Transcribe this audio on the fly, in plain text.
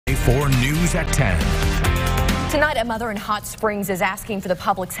4 News at 10. Tonight, a mother in Hot Springs is asking for the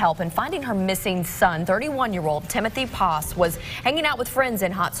public's help in finding her missing son. 31-year-old Timothy Poss was hanging out with friends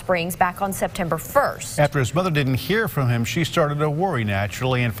in Hot Springs back on September 1st. After his mother didn't hear from him, she started to worry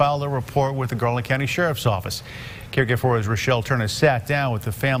naturally and filed a report with the Garland County Sheriff's Office. Caregiver for his Rochelle Turner sat down with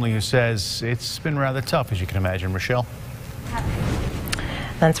the family, who says it's been rather tough, as you can imagine. Rochelle?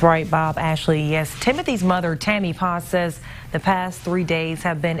 That's right, Bob, Ashley. Yes, Timothy's mother, Tammy Poss, says the past 3 days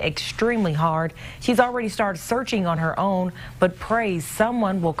have been extremely hard. She's already started searching on her own, but prays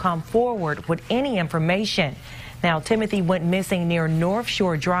someone will come forward with any information. Now, Timothy went missing near North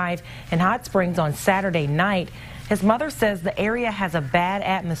Shore Drive in Hot Springs on Saturday night. His mother says the area has a bad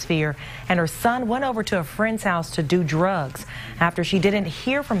atmosphere, and her son went over to a friend's house to do drugs. After she didn't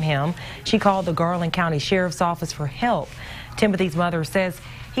hear from him, she called the Garland County Sheriff's Office for help. Timothy's mother says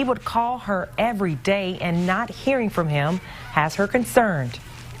he would call her every day, and not hearing from him has her concerned.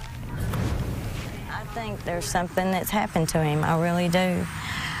 I think there's something that's happened to him. I really do.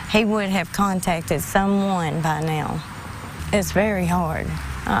 He would have contacted someone by now. It's very hard.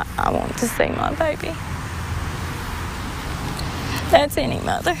 I want to see my baby. That's any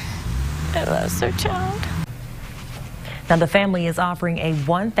mother that loves their child. Now, the family is offering a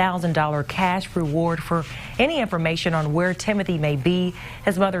 $1,000 cash reward for any information on where Timothy may be.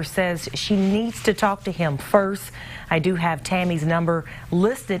 His mother says she needs to talk to him first. I do have Tammy's number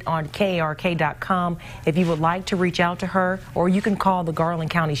listed on KARK.com if you would like to reach out to her, or you can call the Garland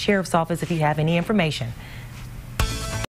County Sheriff's Office if you have any information.